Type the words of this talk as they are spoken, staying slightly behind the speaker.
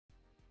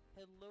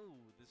Hello,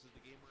 this is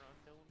the Gamer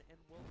Unknown,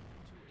 and welcome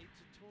to a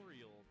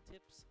tutorial,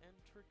 tips and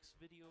tricks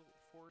video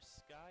for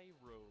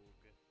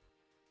Skyrogue.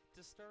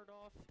 To start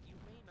off, you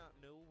may not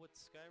know what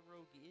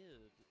Skyrogue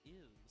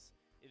is.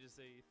 It is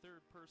a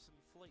third-person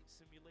flight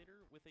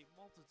simulator with a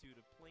multitude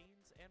of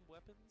planes and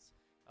weapons,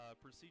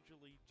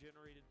 procedurally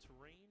generated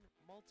terrain,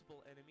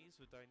 multiple enemies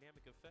with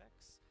dynamic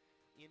effects,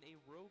 in a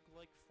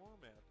roguelike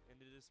format,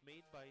 and it is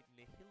made by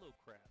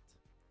Nihilocrat.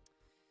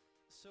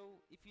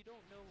 So, if you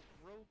don't know,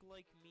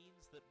 roguelike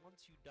means that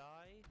once you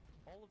die,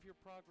 all of your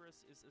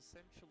progress is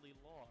essentially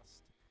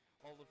lost.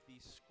 All of the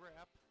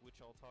scrap,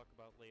 which I'll talk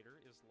about later,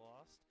 is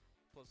lost,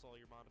 plus all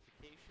your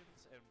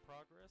modifications and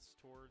progress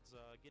towards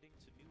getting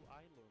to new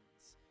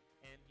islands.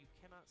 And you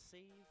cannot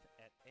save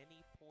at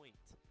any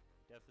point.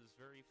 Death is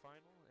very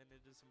final, and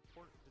it is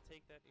important to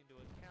take that into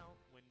account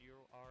when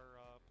you are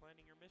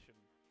planning your mission.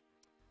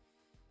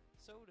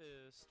 So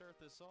to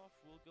start this off,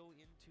 we'll go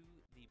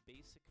into the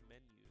basic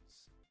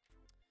menus.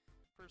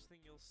 First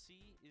thing you'll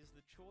see is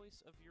the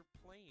choice of your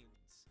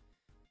planes.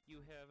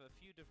 You have a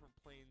few different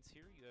planes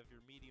here. You have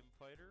your medium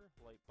fighter,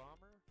 light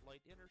bomber,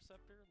 light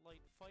interceptor,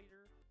 light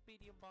fighter,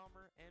 medium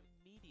bomber, and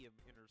medium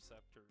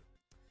interceptor.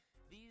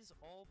 These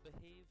all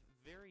behave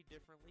very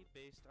differently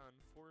based on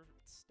 4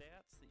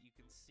 stats that you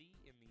can see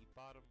in the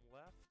bottom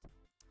left.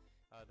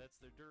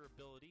 That's their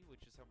durability,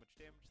 which is how much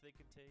damage they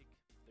can take,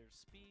 their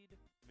speed,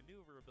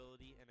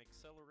 maneuverability, and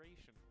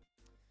acceleration.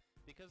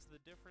 Because of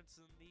the difference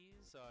in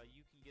these,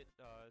 you can get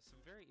some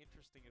very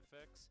interesting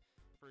effects.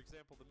 For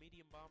example, the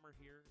medium bomber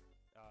here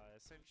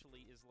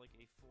essentially is like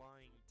a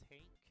flying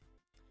tank,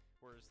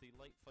 whereas the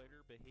light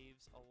fighter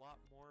behaves a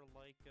lot more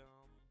like,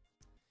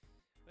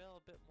 well,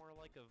 a bit more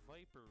like a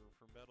Viper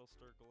from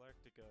Battlestar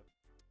Galactica.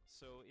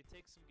 So it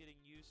takes some getting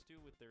used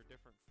to with their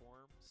different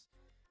forms.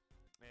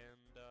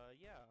 And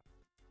yeah,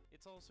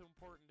 it's also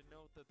important to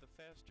note that the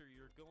faster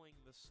you're going,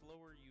 the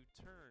slower you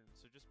turn.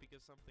 So just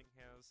because something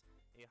has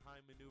a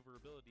high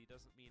maneuverability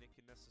doesn't mean it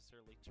can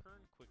necessarily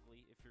turn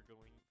quickly if you're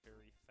going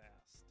very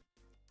fast.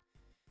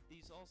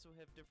 These also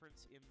have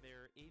difference in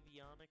their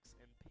avionics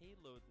and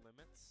payload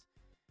limits.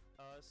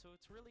 So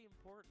it's really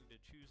important to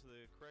choose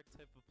the correct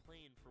type of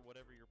plane for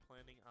whatever you're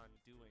planning on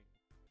doing.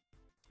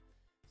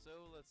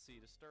 So let's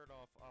see, to start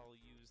off I'll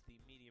use the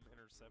medium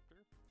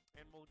interceptor,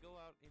 and we'll go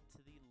out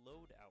into the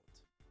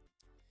loadout.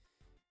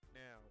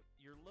 Now,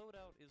 your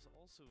loadout is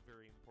also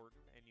very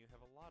important, and you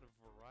have a lot of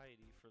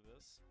variety for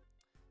this.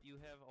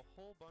 You have a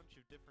whole bunch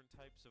of different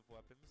types of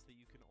weapons that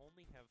you can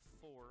only have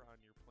 4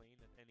 on your plane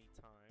at any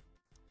time.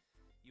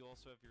 You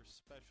also have your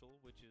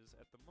special, which is,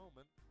 at the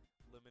moment,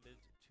 limited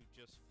to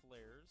just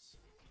flares,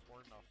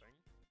 or nothing.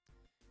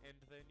 And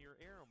then your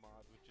aero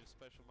mod, which is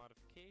special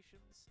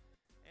modifications.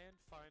 And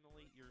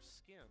finally, your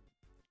skin,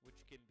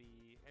 which can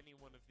be any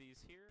one of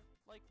these here,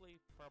 likely,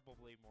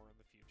 probably more in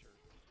the future.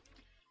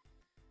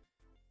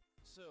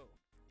 So,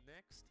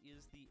 next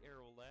is the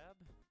Aero Lab.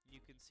 You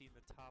can see in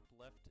the top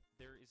left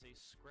there is a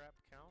scrap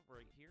count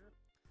right here.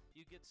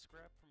 You get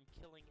scrap from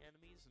killing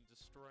enemies and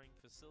destroying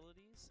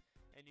facilities,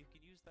 and you can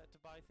use that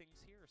to buy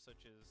things here,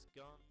 such as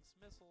guns,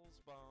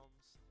 missiles,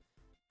 bombs,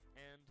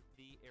 and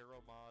the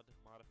Aero Mod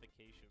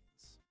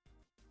modifications.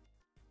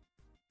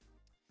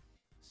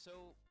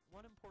 So,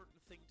 one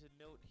important thing to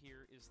note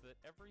here is that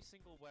every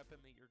single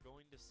weapon that you're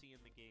going to see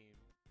in the game,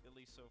 at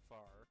least so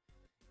far,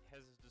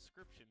 has a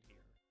description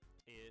here.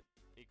 It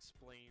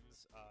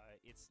explains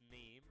its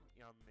name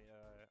on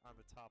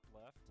the top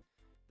left,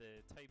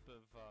 the type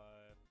of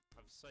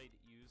sight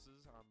it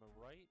uses on the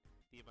right,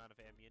 the amount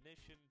of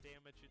ammunition,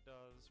 damage it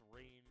does,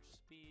 range,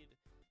 speed,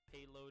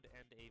 payload,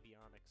 and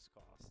avionics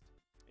cost.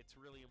 It's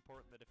really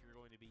important that if you're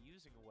going to be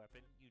using a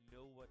weapon, you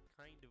know what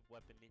kind of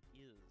weapon it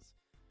is.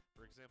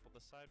 For example,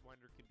 the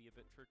Sidewinder can be a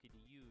bit tricky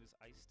to use.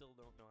 I still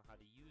don't know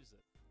how to use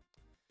it.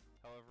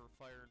 However,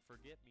 fire and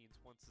forget means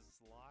once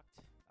it's locked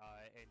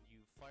and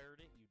you've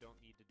fired it, you don't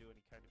need to do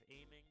any kind of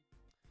aiming.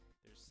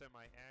 There's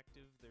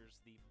semi-active,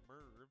 there's the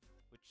MIRV,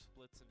 which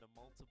splits into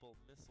multiple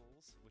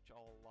missiles, which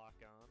all lock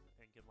on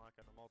and can lock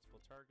onto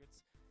multiple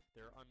targets.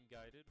 They're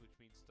unguided, which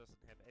means it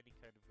doesn't have any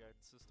kind of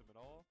guidance system at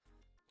all.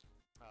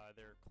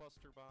 They're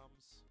cluster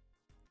bombs,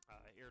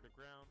 air to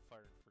ground,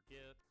 fire and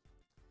forget,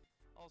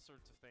 all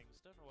sorts of things.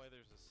 Don't know why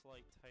there's a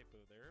slight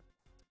typo there,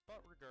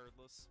 but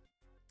regardless.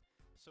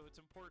 So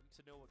it's important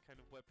to know what kind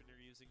of weapon you're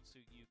using so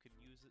you can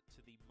use it to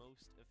the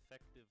most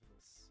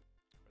effectiveness,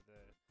 or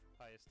the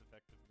highest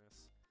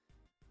effectiveness.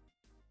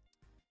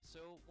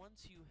 So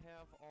once you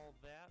have all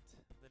that,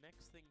 the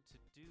next thing to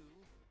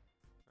do,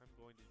 I'm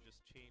going to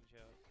just change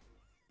out.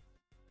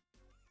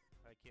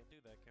 I can't do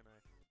that, can I?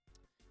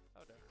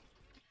 Oh, darn.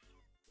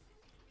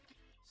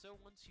 So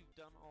once you've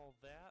done all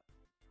that,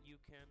 you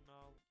can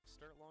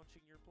start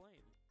launching your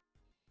plane.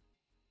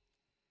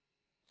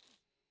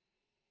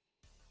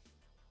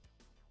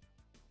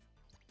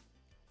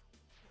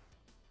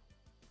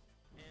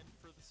 And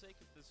for the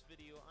sake of this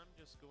video, I'm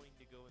just going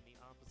to go in the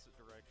opposite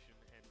direction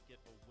and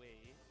get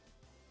away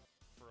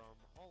from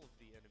all of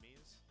the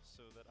enemies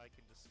so that I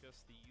can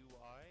discuss the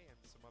UI and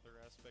some other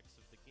aspects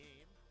of the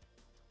game.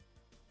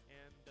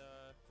 and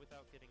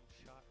without getting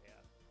shot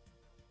at.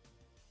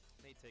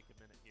 May take a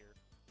minute here.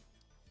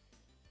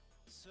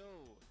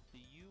 So,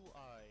 the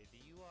UI.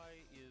 The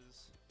UI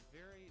is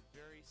very,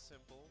 very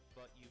simple,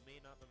 but you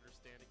may not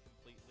understand it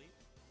completely.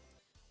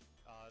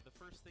 The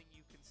first thing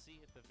you can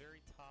see at the very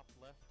top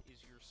left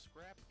is your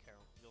scrap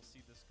count. You'll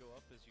see this go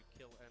up as you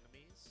kill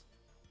enemies.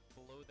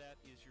 Below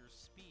that is your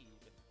speed.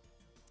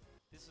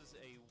 This is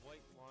a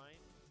white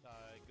line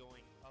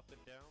going up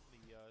and down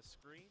the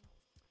screen.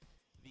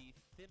 The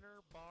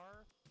thinner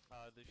bar,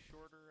 the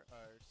shorter,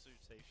 so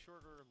you'd say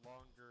shorter,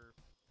 longer,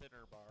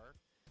 thinner bar,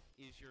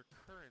 is your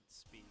current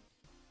speed,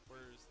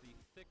 whereas the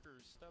thicker,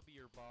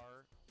 stubbier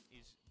bar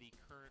is the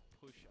current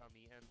push on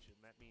the engine.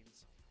 That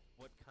means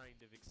what kind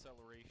of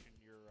acceleration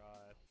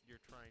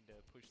you're trying to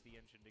push the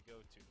engine to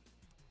go to.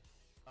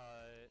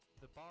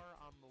 The bar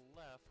on the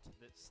left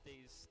that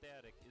stays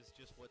static is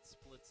just what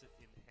splits it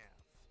in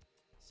half.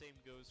 Same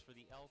goes for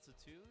the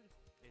altitude.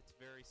 It's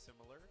very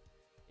similar.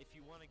 If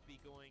you want to be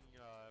going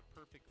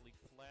perfectly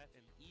flat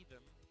and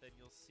even, then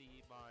you'll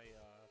see my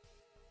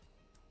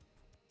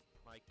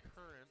my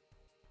current,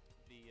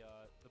 the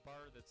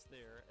bar that's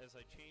there. As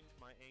I change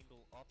my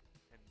angle up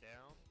and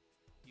down,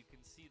 you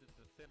can see that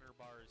the thinner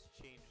bar is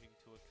changing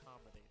to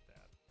accommodate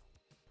that.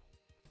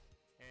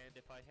 And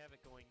if I have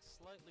it going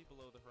slightly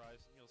below the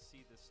horizon, you'll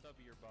see the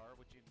stubbier bar,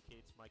 which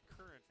indicates my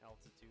current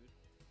altitude,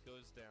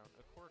 goes down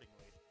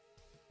accordingly.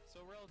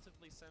 So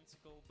relatively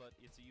sensible, but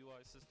it's a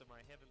UI system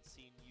I haven't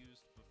seen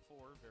used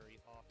before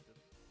very often.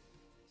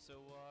 So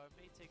it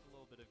may take a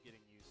little bit of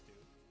getting used to.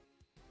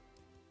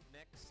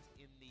 Next,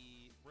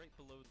 right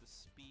below the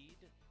speed,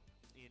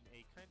 in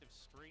a kind of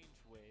strange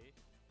way,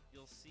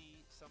 you'll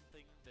see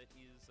something that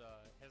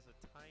has a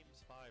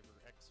 ×5 or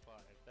x5.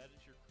 That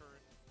is your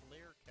current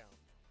flare count.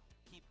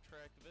 Keep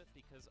track of it,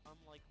 because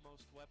unlike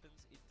most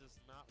weapons, it does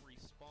not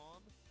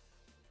respawn,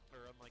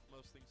 or unlike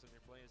most things in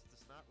your play, it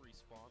does not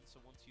respawn, so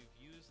once you've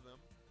used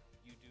them,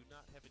 you do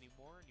not have any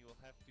more, and you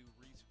will have to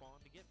respawn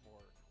to get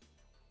more.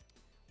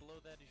 Below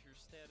that is your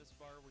status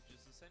bar, which is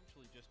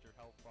essentially just your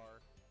health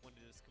bar. When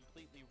it is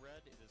completely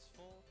red, it is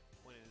full.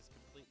 When it is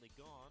completely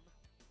gone,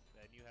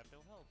 then you have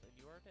no health, and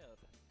you are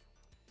dead.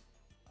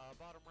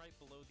 Bottom right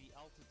below the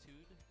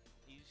altitude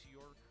is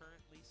your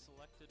currently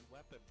selected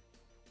weapon.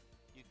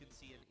 You can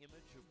see an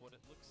image of what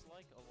it looks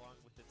like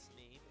along with its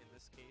name, in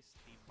this case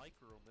the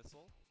micro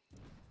missile.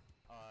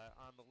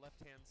 On the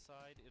left-hand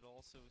side, it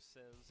also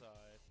says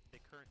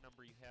the current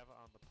number you have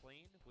on the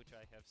plane, which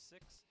I have 6.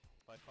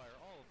 If I fire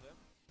all of them,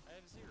 I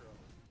have 0.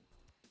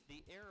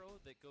 The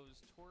arrow that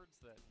goes towards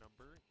that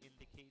number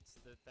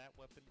indicates that that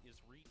weapon is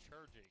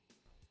recharging,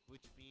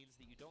 which means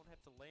that you don't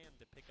have to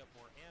land to pick up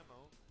more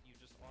ammo, you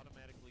just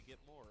automatically get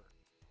more.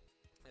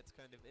 That's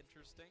kind of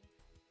interesting,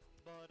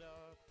 but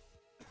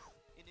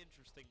an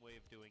interesting way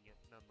of doing it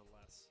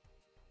nonetheless.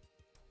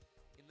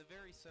 In the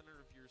very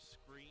center of your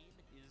screen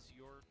is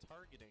your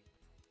targeting.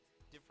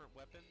 Different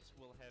weapons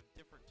will have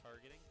different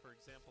targeting. For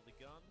example, the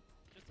gun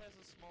just has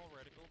a small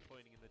reticle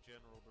pointing in the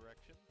general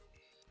direction,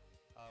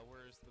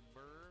 whereas the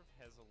MIRV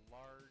has a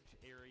large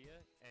area,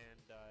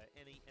 and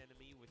any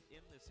enemy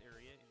within this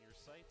area in your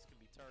sights can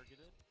be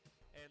targeted,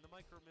 and the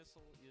micro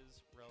missile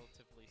is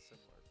relatively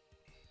similar.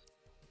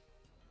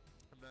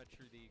 I'm not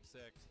sure the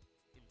exact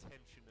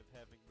intention of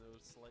having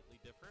those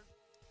slightly different,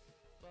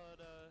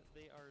 but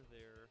they are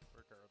there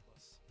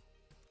regardless.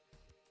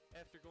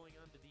 After going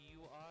on to the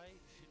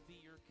UI, should be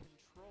your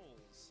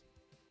controls.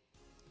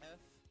 F,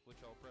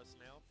 which I'll press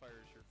now,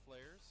 fires your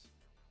flares.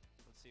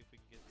 Let's see if we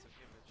can get some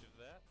image of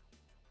that.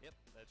 Yep,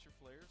 that's your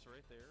flares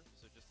right there,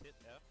 so just hit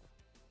F.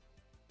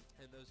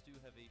 And those do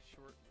have a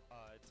short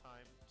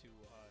time to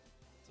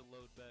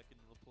load back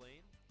into the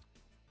plane.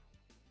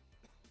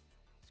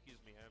 Excuse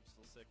me, I'm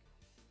still sick.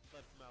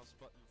 Left mouse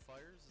button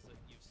fires,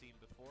 as you've seen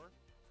before.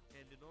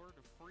 And in order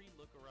to free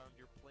look around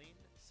your plane,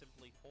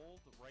 simply hold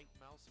the right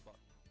mouse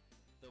button.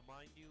 Though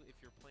mind you,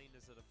 if your plane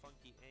is at a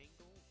funky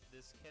angle,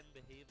 this can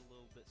behave a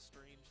little bit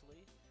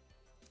strangely,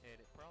 and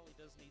it probably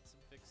does need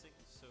some fixing,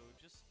 so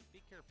just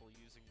be careful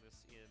using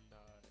this in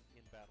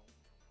battle.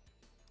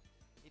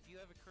 If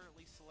you have a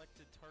currently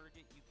selected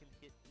target, you can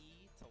hit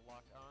E to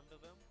lock onto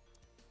them,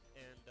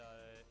 and,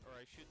 or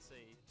I should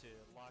say, to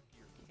lock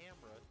your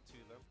camera to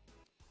them.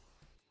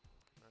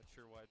 Not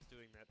sure why it's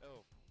doing that.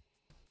 Oh,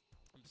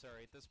 I'm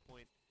sorry, at this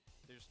point,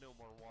 there's no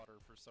more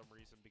water for some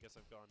reason because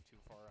I've gone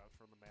too far out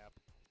from the map,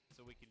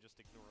 so we can just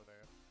ignore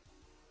that.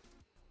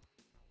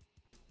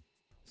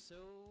 So,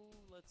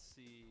 let's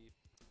see.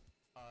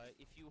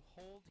 If you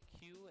hold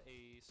Q,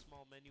 a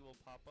small menu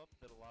will pop up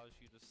that allows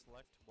you to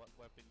select what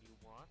weapon you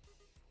want.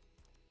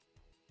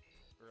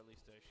 Or at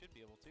least I should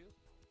be able to.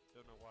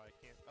 Don't know why I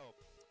can't. Oh,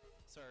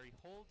 sorry.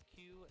 Hold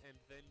Q and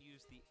then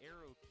use the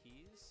arrow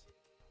keys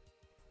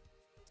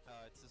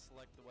to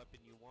select the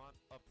weapon you want.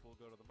 Up will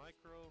go to the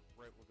micro,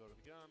 right will go to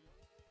the gun,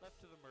 left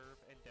to the MIRV,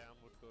 and down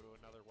would go to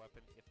another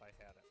weapon if I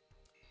had it.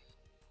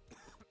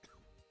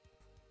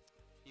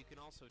 You can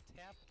also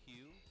tap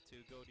Q to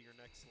go to your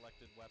next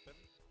selected weapon.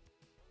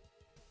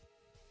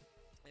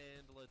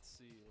 And let's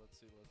see.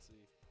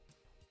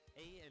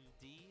 A and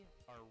D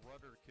are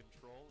rudder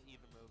control,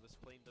 even though this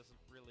plane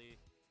doesn't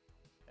really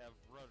have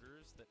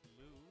rudders that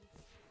move.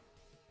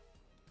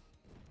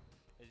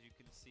 As you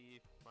can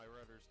see, my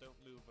rudders don't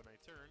move when I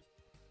turn.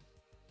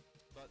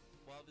 But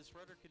while this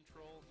rudder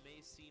control may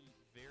seem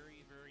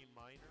very, very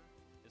minor,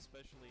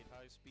 especially at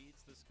high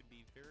speeds, this can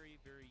be very,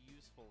 very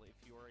useful if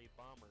you are a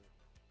bomber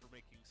for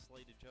making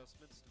slight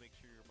adjustments to make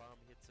sure your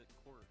bomb hits its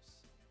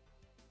course.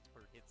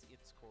 Or hits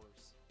its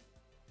course.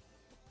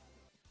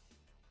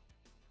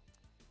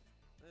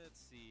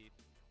 Let's see.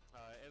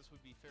 As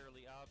would be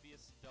fairly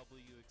obvious,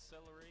 W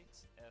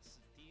accelerates,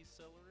 S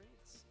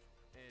decelerates,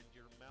 and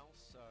your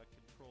mouse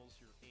controls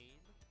your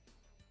aim.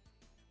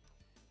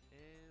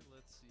 And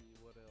let's see,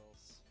 what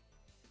else?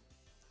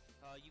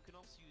 You can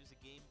also use a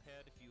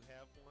gamepad if you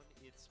have one.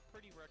 It's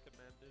pretty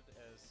recommended,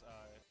 as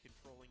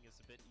controlling is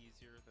a bit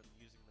easier than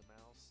using the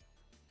mouse.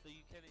 So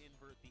you can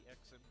invert the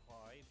X and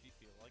Y if you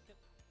feel like it.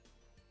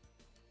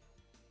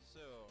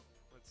 So,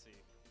 let's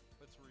see.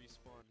 Let's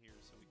respawn here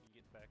so we can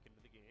get back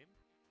into the game.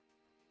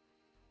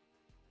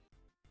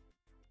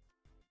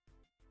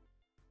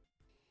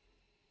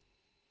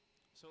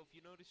 So if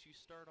you notice, you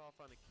start off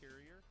on a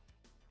carrier,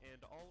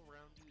 and all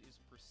around you is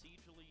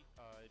procedurally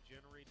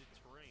generated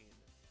terrain.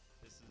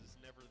 This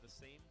is never the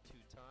same 2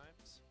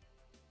 times,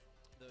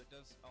 though it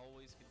does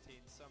always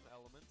contain some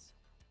elements,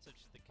 such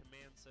as the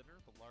command center,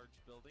 the large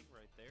building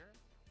right there,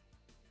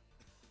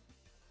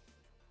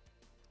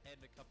 and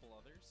a couple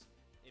others.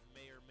 It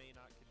may or may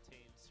not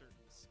contain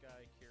certain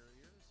sky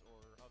carriers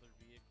or other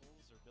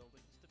vehicles or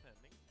buildings,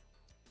 depending.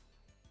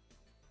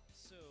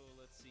 So,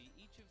 let's see,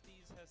 each of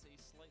these has a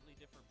slightly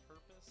different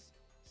purpose.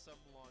 Some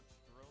launch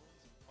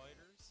drones and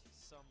fighters,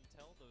 some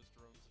tell those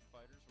drones and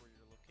fighters where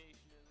your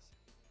location is,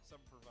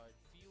 some provide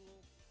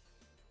fuel,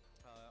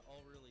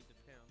 all really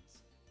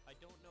depends. I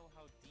don't know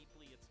how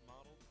deeply it's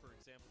modeled. For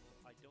example,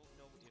 I don't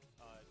know if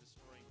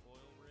destroying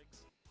oil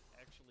rigs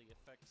actually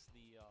affects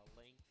the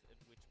length at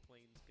which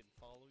planes can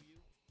follow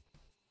you.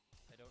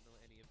 I don't know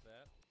any of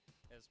that,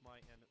 as my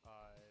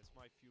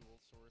fuel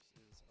source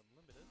is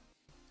unlimited.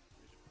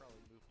 I should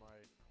probably move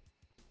my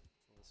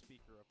little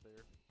speaker up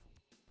there.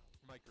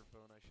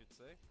 Microphone, I should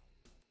say.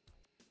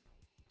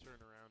 Turn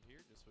around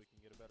here just so we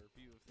can get a better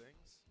view of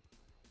things.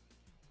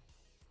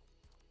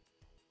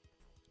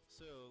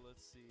 So,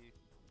 let's see.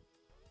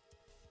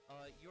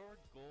 Your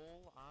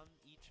goal on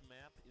each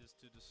map is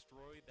to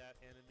destroy that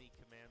enemy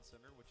command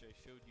center, which I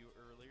showed you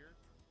earlier.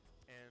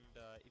 And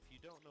if you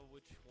don't know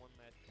which one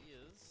that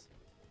is,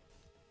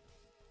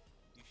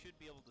 you should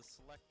be able to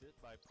select it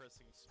by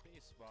pressing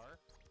spacebar.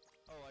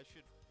 Oh, I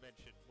should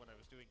mention when I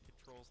was doing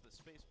controls that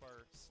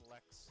spacebar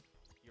selects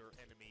your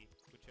enemy,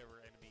 whichever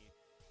enemy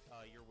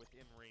you're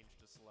within range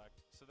to select.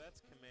 So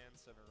that's command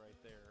center right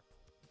there.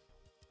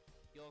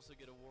 You also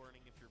get a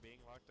warning if you're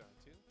being locked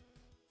onto.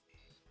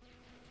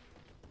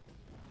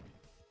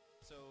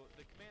 So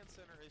the command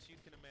center, as you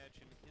can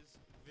imagine, is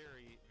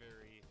very,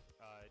 very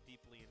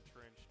deeply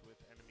entrenched with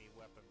enemy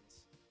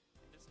weapons.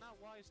 And it's not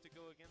wise to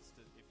go against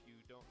it if you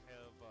don't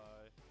have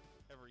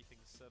everything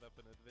set up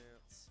in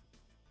advance.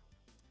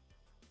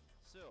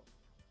 So,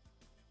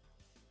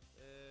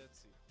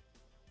 let's see.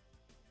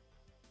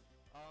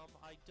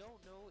 I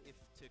don't know if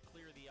to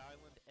clear the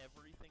island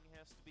everything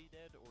has to be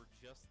dead or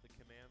just the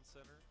command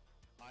center.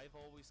 I've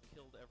always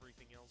killed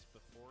everything else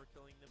before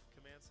killing the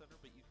command center,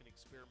 but you can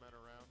experiment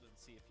around and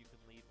see if you can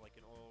leave like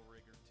an oil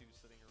rig or 2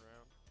 sitting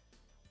around.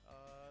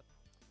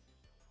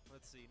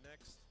 Let's see,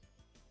 next.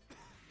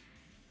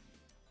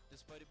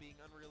 Despite it being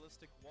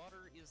unrealistic,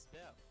 water is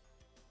death.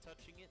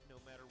 Touching it,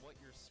 no matter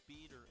what your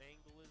speed or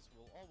angle is,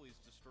 will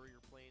always destroy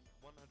your plane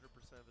 100%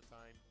 of the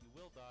time. You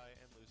will die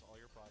and lose all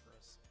your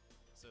progress.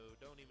 So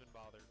don't even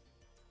bother.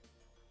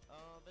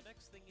 The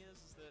next thing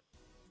is that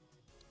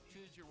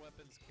choose your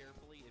weapons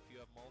carefully if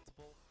you have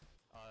multiple.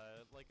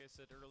 Like I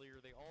said earlier,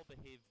 they all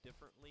behave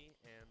differently,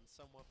 and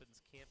some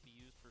weapons can't be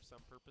used for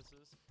some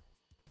purposes.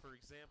 For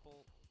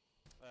example,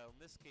 in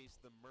this case,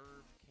 the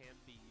MIRV can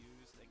be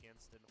used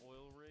against an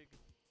oil rig,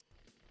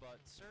 but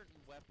certain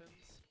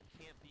weapons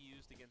can't be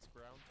used against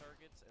ground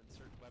targets, and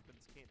certain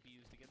weapons can't be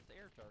used against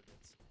air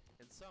targets.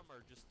 And some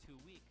are just too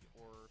weak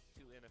or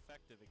too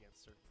ineffective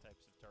against certain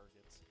types of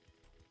targets.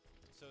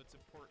 So it's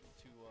important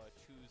to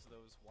choose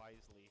those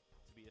wisely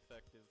to be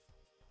effective.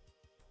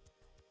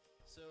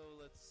 So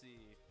let's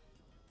see.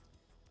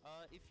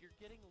 If you're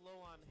getting low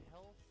on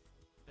health,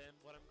 then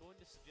what I'm going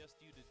to suggest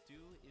you to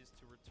do is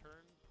to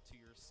return to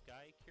your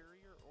sky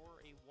carrier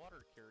or a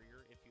water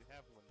carrier if you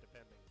have one,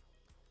 depending.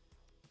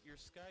 Your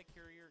sky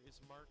carrier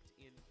is marked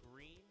in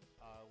green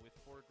with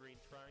 4 green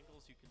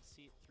triangles. You can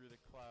see it through the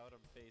cloud.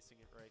 I'm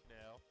facing it right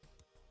now.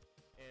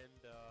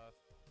 And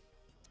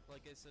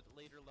like I said,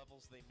 later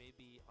levels they may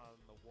be on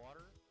the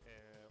water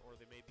or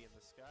they may be in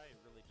the sky. It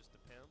really just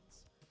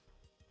depends.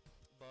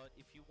 But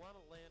if you want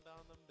to land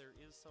on them, there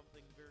is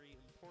something very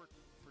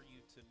important for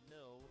you to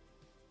know.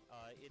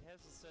 It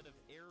has a set of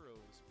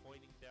arrows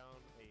pointing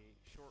down a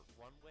short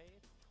runway.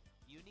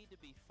 You need to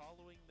be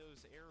following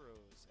those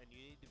arrows, and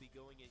you need to be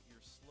going at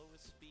your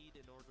slowest speed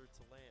in order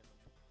to land.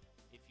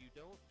 If you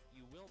don't,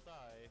 you will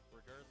die,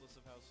 regardless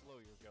of how slow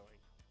you're going.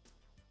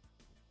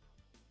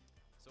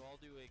 So I'll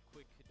do a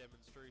quick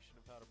demonstration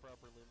of how to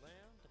properly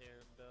land,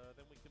 and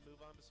then we can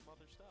move on to some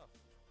other stuff.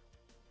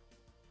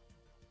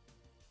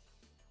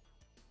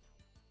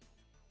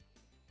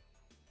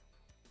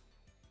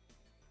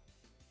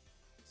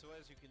 So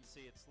as you can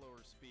see, at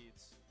slower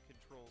speeds,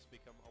 controls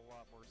become a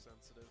lot more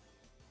sensitive.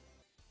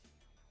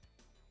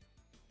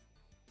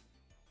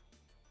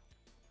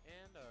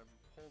 And I'm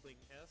holding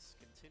S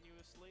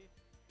continuously,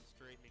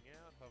 straightening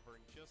out,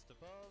 hovering just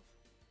above,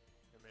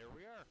 and there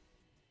we are.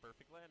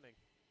 Perfect landing.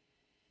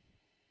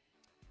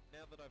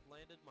 Now that I've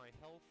landed, my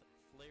health,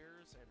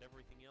 flares, and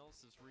everything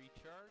else is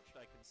recharged.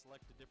 I can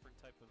select a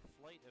different type of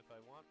flight if I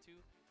want to,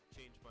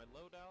 change my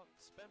loadout,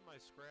 spend my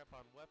scrap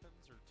on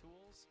weapons or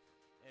tools,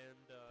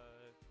 and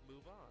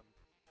move on.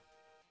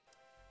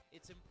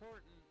 It's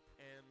important,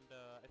 and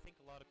I think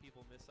a lot of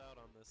people miss out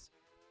on this.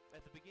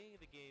 At the beginning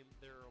of the game,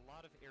 there are a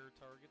lot of air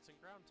targets and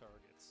ground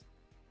targets.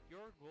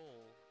 Your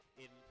goal,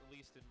 at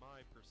least in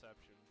my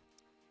perception,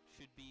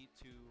 should be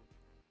to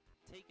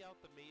take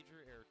out the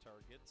major air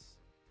targets,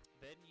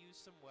 then use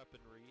some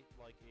weaponry,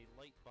 like a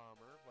light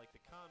bomber, like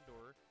the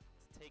Condor,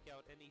 to take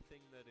out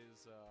anything that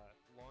is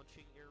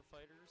launching air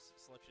fighters,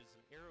 such as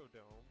an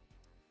Aerodome,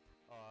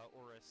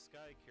 or a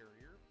Sky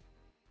Carrier.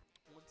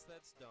 Once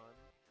that's done,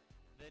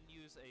 then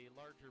use a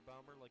larger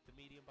bomber, like the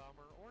medium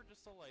bomber, or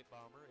just a light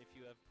bomber, if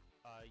you have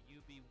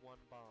UB-1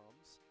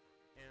 bombs,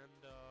 and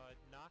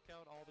knock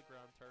out all the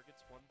ground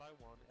targets one by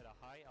one at a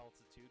high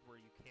altitude where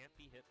you can't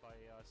be hit by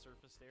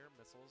surface-to-air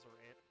missiles or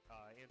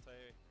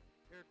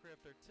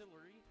anti-aircraft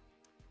artillery,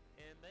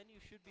 and then you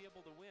should be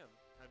able to win.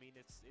 I mean,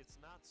 it's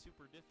not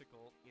super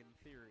difficult in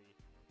theory.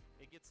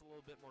 It gets a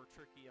little bit more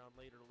tricky on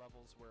later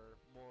levels where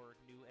more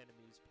new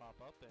enemies pop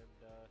up and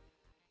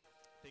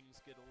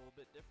things get a little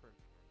bit different.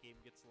 The game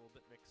gets a little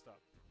bit mixed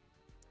up.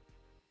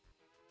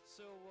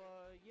 So,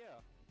 yeah.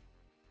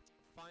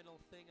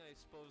 Final thing, I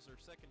suppose, or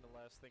second to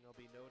last thing I'll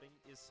be noting,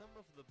 is some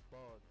of the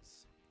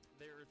bugs.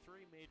 There are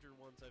three major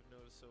ones I've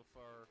noticed so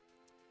far.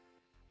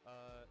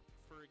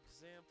 For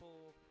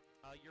example,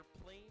 your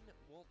plane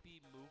won't be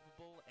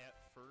movable at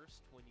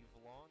first when you've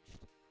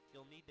launched.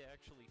 You'll need to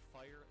actually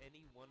fire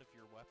any one of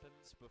your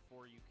weapons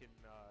before you can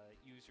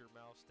use your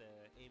mouse to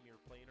aim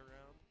your plane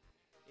around.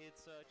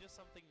 It's just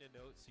something to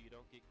note so you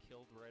don't get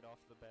killed right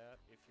off the bat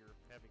if you're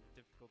having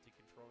difficulty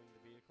controlling the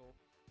vehicle.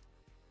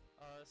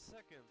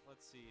 Second,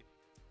 let's see.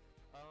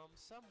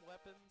 Some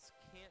weapons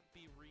can't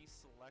be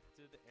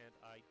reselected, and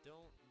I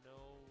don't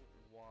know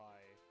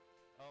why.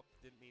 Oh,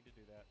 didn't mean to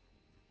do that.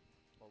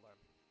 Hold on.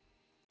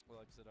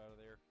 We'll exit out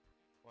of there.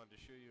 Wanted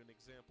to show you an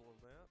example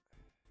of that.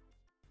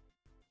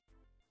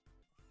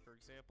 For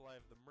example, I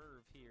have the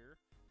MERV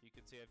here. You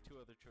can see I have two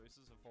other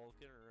choices, a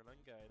Vulcan or an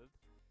Unguided.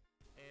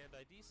 And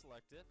I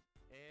deselect it,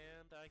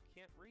 and I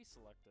can't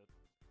reselect it.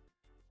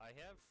 I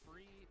have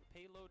free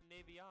payload and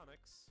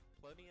avionics,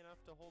 plenty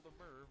enough to hold a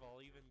MERV.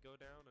 I'll even go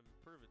down and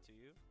prove it to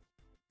you,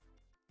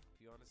 if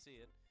you want to see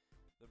it.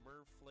 The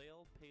MERV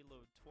Flail,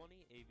 payload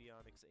 20,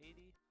 avionics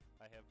 80.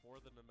 I have more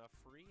than enough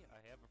free.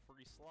 I have a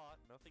free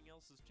slot. Nothing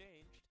else has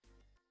changed,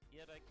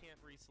 yet I can't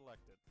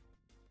reselect it.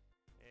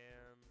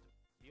 And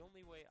the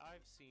only way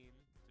I've seen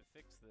to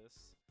fix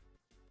this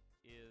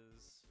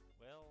is,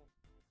 well,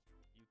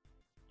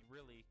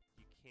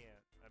 you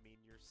can't. I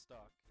mean, you're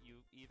stuck.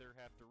 You either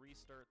have to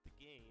restart the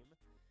game,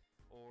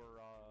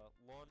 or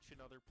launch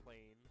another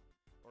plane,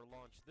 or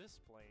launch this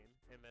plane,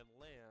 and then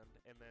land,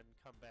 and then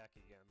come back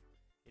again.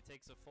 It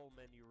takes a full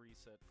menu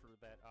reset for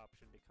that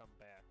option to come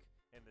back,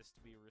 and this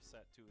to be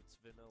reset to its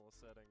vanilla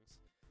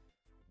settings.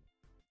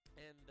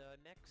 And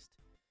next,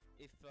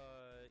 if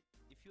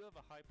you have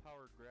a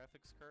high-powered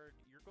graphics card,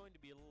 you're going to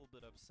be a little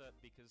bit upset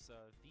because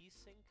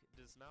VSync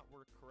does not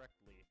work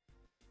correctly.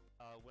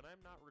 When I'm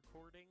not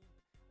recording,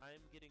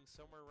 I'm getting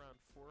somewhere around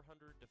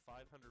 400 to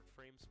 500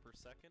 frames per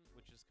second,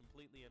 which is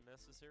completely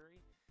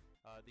unnecessary.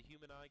 The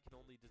human eye can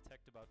only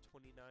detect about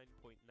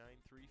 29.93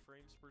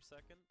 frames per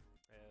second,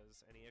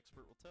 as any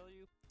expert will tell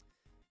you.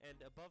 And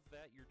above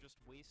that, you're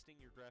just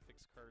wasting your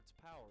graphics card's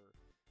power,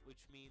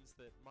 which means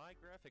that my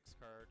graphics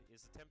card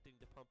is attempting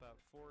to pump out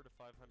 400 to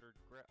 500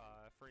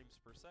 frames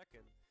per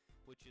second,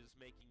 which is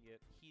making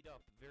it heat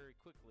up very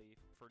quickly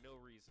for no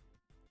reason.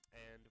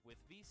 And with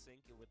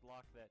VSync, it would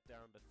lock that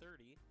down to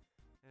 30,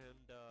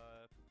 and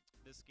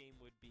this game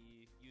would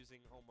be using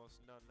almost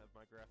none of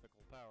my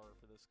graphical power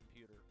for this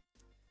computer.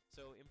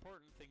 So,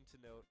 important thing to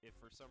note if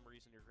for some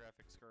reason your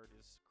graphics card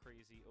is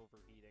crazy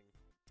overheating.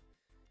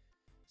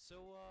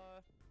 So,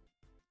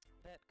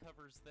 that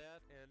covers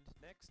that, and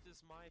next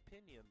is my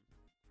opinion.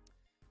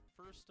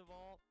 First of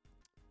all,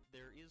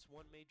 there is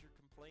one major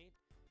complaint.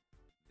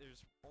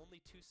 There's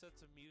only two sets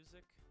of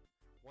music,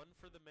 one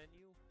for the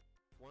menu,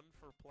 one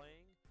for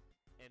playing,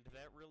 and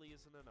that really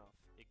isn't enough.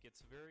 It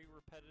gets very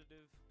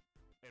repetitive,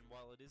 and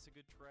while it is a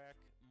good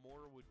track,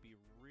 more would be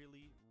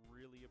really,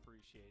 really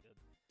appreciated.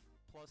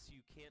 Plus,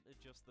 you can't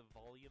adjust the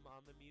volume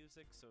on the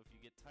music, so if you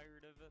get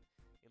tired of it,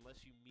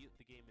 unless you mute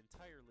the game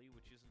entirely,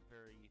 which isn't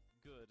very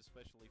good,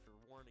 especially for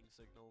warning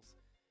signals,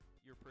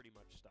 you're pretty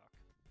much stuck.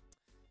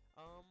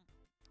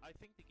 I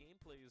think the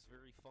gameplay is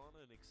very fun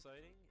and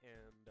exciting,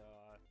 and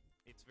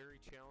it's very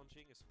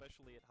challenging,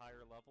 especially at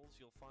higher levels.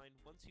 You'll find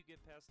once you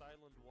get past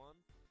Island 1,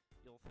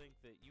 you'll think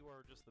that you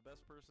are just the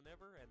best person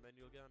ever, and then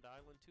you'll get onto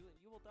Island 2 and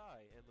you will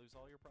die and lose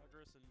all your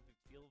progress and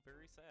feel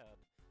very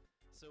sad.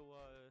 So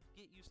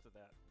get used to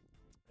that.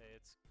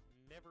 It's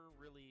never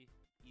really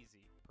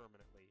easy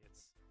permanently.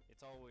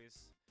 It's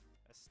always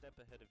a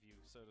step ahead of you,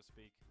 so to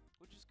speak,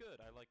 which is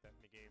good. I like that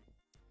in the game.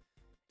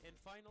 And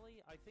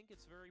finally, I think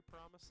it's very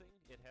promising.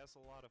 It has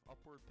a lot of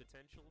upward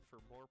potential for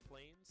more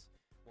planes,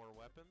 more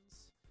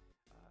weapons.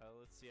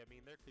 Let's see, I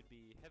mean, there could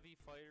be heavy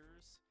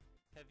fighters,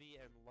 heavy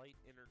and light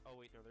oh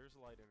wait, no, there's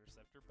a light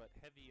interceptor, but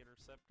heavy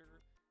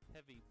interceptor,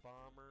 heavy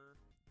bomber,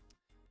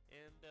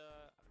 and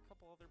a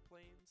couple other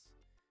planes.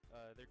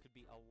 There could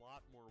be a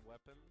lot more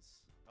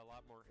weapons, a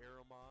lot more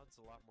aero mods,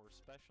 a lot more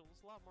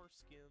specials, a lot more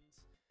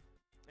skins,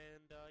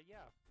 and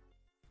yeah.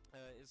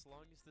 As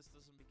long as this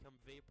doesn't become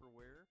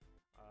vaporware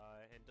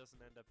and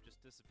doesn't end up just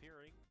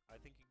disappearing, I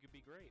think it could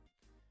be great.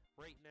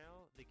 Right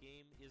now, the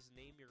game is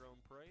name your own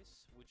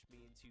price, which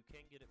means you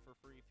can get it for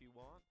free if you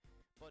want,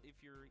 but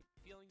if you're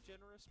feeling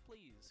generous,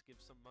 please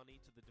give some money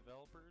to the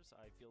developers.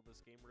 I feel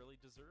this game really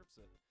deserves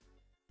it.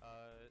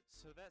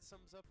 So that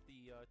sums up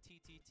the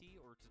TTT,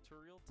 or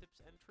Tutorial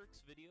Tips and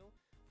Tricks video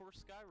for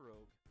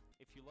Skyrogue.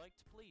 If you liked,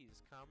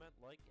 please comment,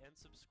 like, and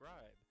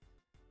subscribe.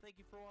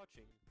 Thank you for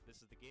watching. This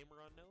is the Gamer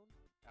Unknown,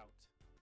 out.